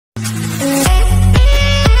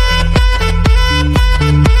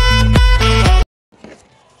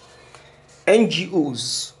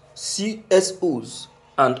NGOs, CSOs,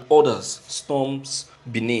 and others storms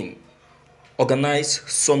Benin, organize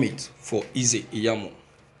summit for Eze Iyamo.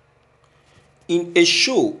 In a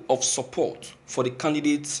show of support for the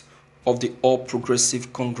candidates of the All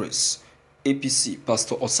Progressive Congress, APC,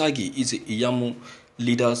 Pastor Osagi Eze Iyamo,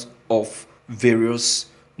 leaders of various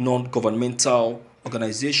non-governmental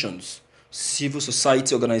organizations, civil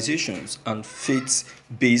society organizations, and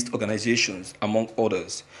faith-based organizations, among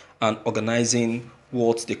others, and organizing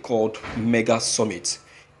what they called Mega Summit.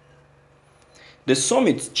 The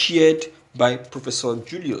summit, chaired by Professor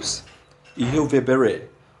Julius Ihevebere,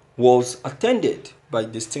 was attended by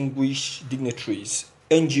distinguished dignitaries,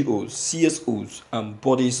 NGOs, CSOs, and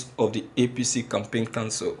bodies of the APC Campaign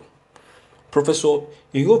Council. Professor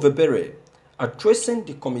Ihevebere, addressing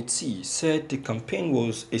the committee, said the campaign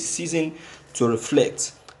was a season to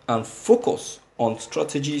reflect and focus on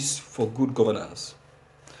strategies for good governance,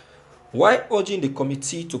 while urging the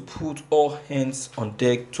committee to put all hands on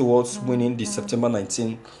deck towards winning the September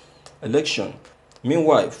 19 election.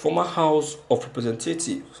 Meanwhile, former House of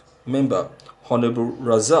Representatives member Honorable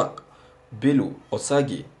Razak Bello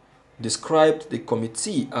Osagi described the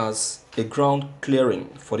committee as a ground clearing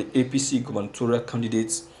for the APC gubernatorial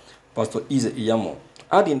candidate Pastor Eze Iyamo,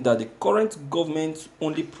 adding that the current government's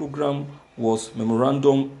only program was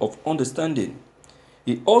Memorandum of Understanding.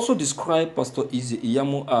 He also described Pastor Eze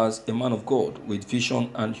Iyamo as a man of God with vision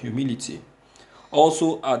and humility.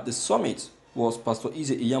 Also at the summit was Pastor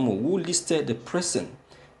Eze Iyamo, who listed the present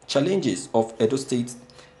challenges of Edo State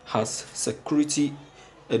as security,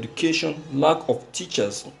 education, lack of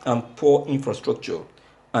teachers, and poor infrastructure,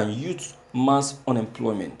 and youth mass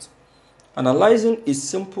unemployment. Analyzing a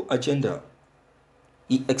simple agenda,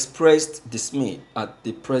 he expressed dismay at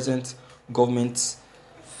the present government's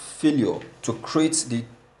failure to create the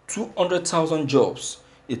 200,000 jobs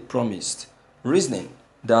it promised, reasoning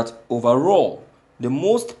that overall the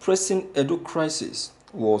most pressing Edo crisis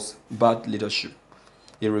was bad leadership.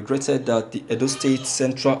 He regretted that the Edo State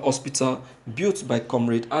Central Hospital, built by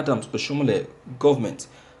Comrade Adams Oshomole government,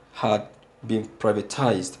 had been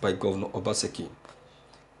privatized by Governor Obaseki.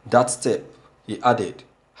 That step, he added,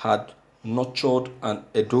 had nurtured an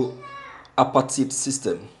Edo apartheid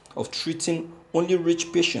system of treating only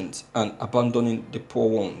rich patients and abandoning the poor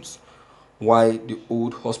ones, while the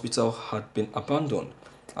old hospital had been abandoned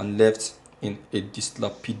and left in a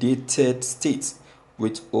dilapidated state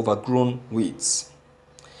with overgrown weeds.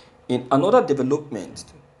 In another development,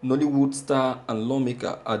 Nollywood star and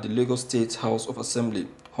lawmaker at the Lagos State House of Assembly,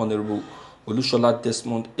 Honorable Olushola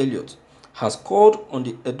Desmond Elliott, has called on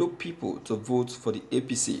the Edo people to vote for the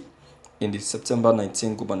APC in the September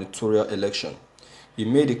 19 gubernatorial election. He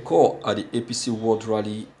made a call at the APC World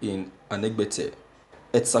Rally in Anegbete,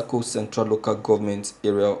 Etsako Central Local Government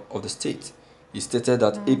area of the state. He stated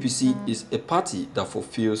that APC is a party that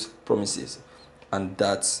fulfills promises and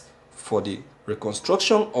that for the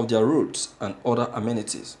reconstruction of their roads and other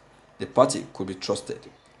amenities, the party could be trusted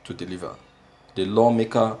to deliver. The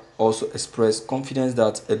lawmaker also expressed confidence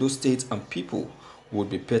that Edo State and people would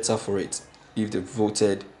be better for it if they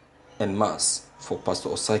voted en masse for Pastor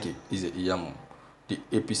Osagi Eze Iyamo, the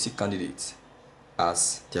APC candidate,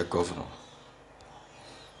 as their governor.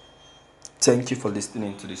 Thank you for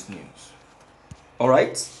listening to this news. All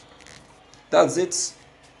right, that's it.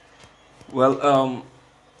 Well,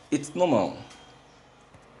 it's normal.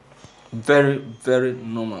 Very, very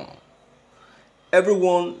normal.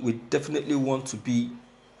 Everyone will definitely want to be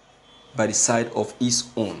by the side of his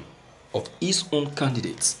own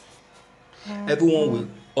candidate. Everyone will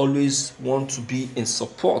always want to be in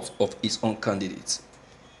support of his own candidate.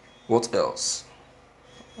 What else?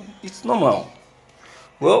 It's normal.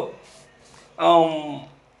 Well,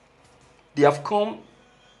 they have come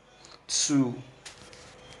to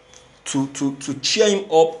cheer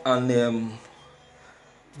him up and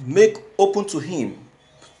make open to him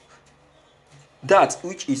that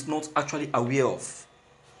which is not actually aware of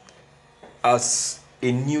as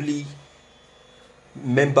a newly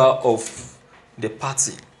member of the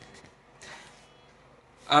party.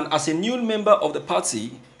 And as a new member of the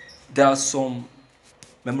party, there are some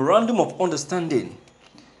memorandum of understanding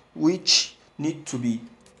which need to be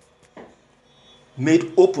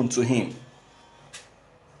made open to him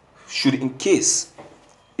should in case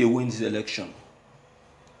he wins the election.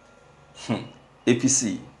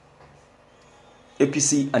 APC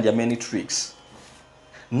and their many tricks.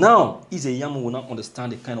 Now, Eze Iyamo will now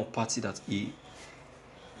understand the kind of party that he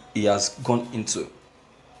has gone into.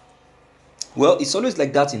 Well, it's always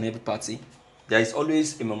like that in every party. There is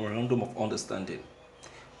always a memorandum of understanding.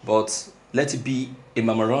 But let it be a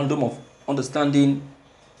memorandum of understanding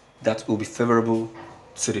that will be favorable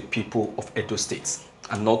to the people of Edo State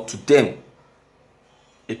and not to them,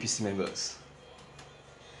 APC members.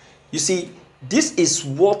 You see, this is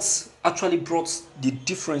what actually brought the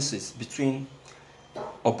differences between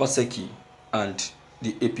Obaseki and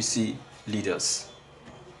the APC leaders.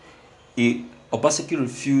 Obaseki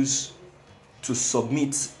refused to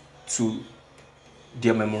submit to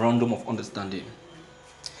their memorandum of understanding.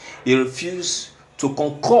 He refused to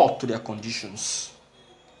concur to their conditions.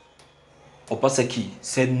 Obaseki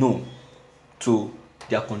said no to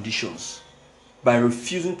their conditions by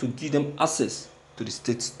refusing to give them access to the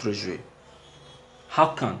state treasury. How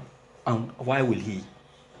can and why will he?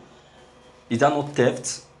 Is that not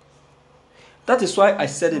theft? That is why I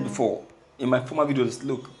said it before in my former videos.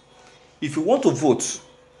 Look, if you want to vote,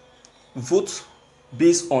 vote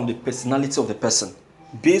based on the personality of the person,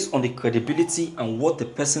 based on the credibility and what the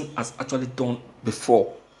person has actually done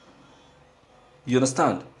before. You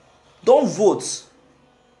understand? Don't vote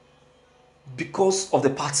because of the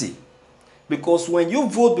party. Because when you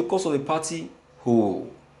vote because of the party, oh,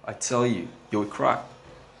 I tell you, you will cry.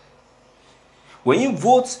 When you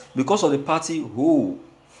vote because of the party, oh,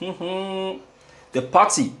 the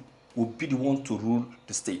party will be the one to rule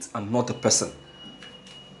the state and not the person.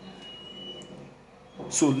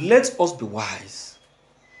 So let us be wise.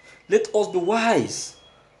 Let us be wise.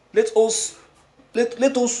 Let us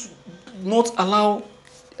not allow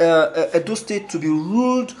Edo State to be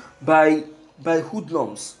ruled by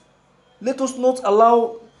hoodlums. Let us not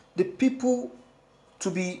allow the people to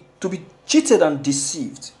be cheated and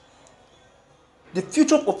deceived. The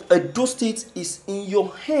future of Edo State is in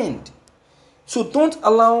your hand. So don't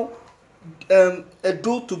allow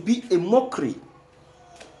Edo to be a mockery.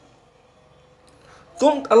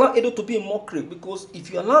 Don't allow Edo to be a mockery, because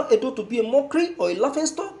if you allow Edo to be a mockery or a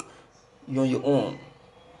laughingstock, you're on your own.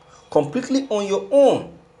 Completely on your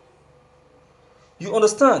own. You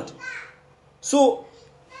understand? So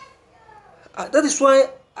that is why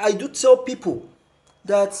I do tell people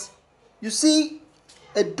that, you see,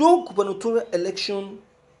 Edo gubernatorial election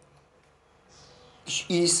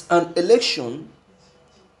is an election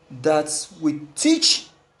that will teach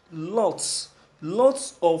lots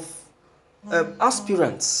of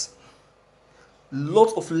aspirants,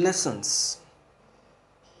 lots of lessons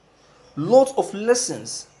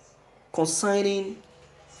concerning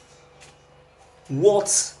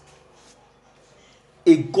what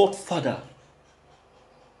a godfather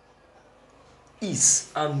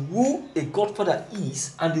is and who a godfather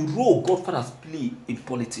is and the role godfathers play in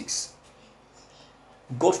politics.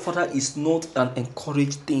 Godfather is not an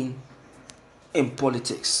encouraged thing in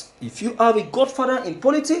politics. If you have a godfather in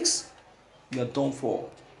politics, you are done for.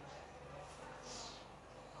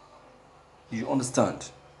 You understand?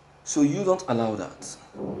 So you don't allow that.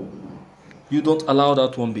 You don't allow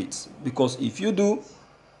that one bit, because if you do,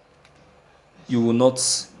 you will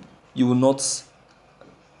not you will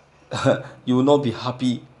not be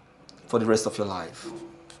happy for the rest of your life.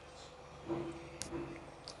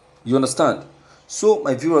 You understand? So,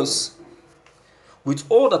 my viewers, with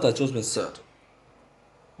all that has just been said,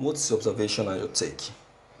 what's your observation and your take?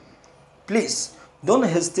 Please don't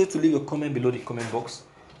hesitate to leave a comment below the comment box.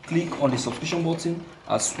 Click on the subscription button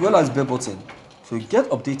as well as bell button so you get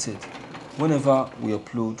updated whenever we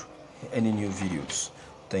upload any new videos.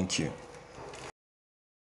 Thank you.